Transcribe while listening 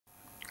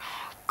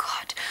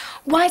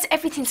Why is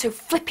everything so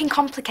flipping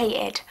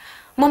complicated?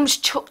 Mum's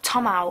chucked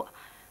Tom out.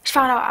 She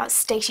found out about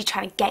Stacey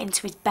trying to get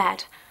into his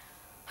bed.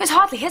 It's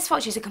hardly his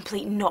fault she's a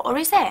complete nutter,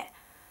 is it?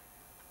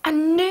 I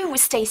knew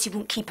Stacey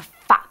wouldn't keep a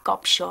fat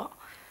gob shut.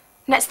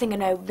 Next thing I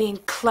know, me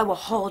and Chloe were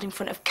hauled in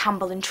front of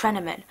Campbell and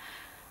Treneman.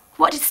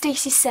 What did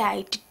Stacey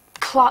say? Did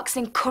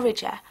Clarkson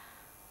encourage her?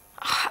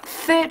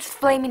 Third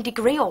flaming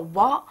degree or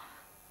what?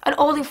 And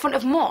all in front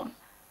of Mum?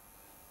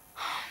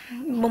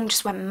 Mum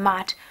just went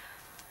mad.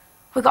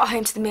 We got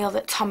home to the meal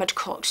that Tom had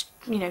cooked,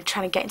 you know,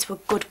 trying to get into a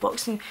good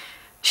books, and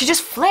she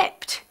just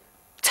flipped.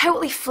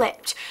 Totally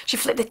flipped. She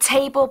flipped the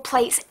table,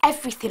 plates,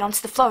 everything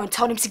onto the floor and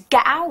told him to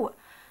get out.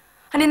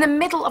 And in the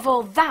middle of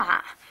all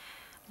that,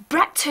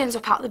 Brett turns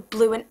up out of the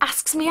blue and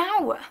asks me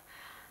out.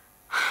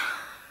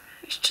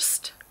 It's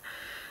just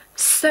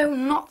so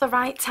not the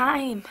right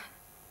time.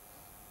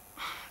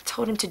 I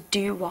told him to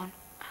do one.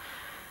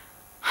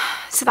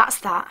 So that's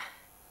that.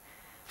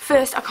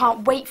 First, I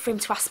can't wait for him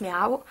to ask me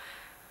out.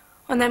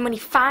 And then when he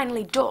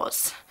finally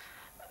does,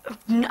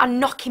 I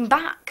knock him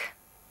back.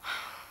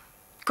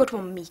 Good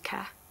one,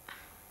 Mika.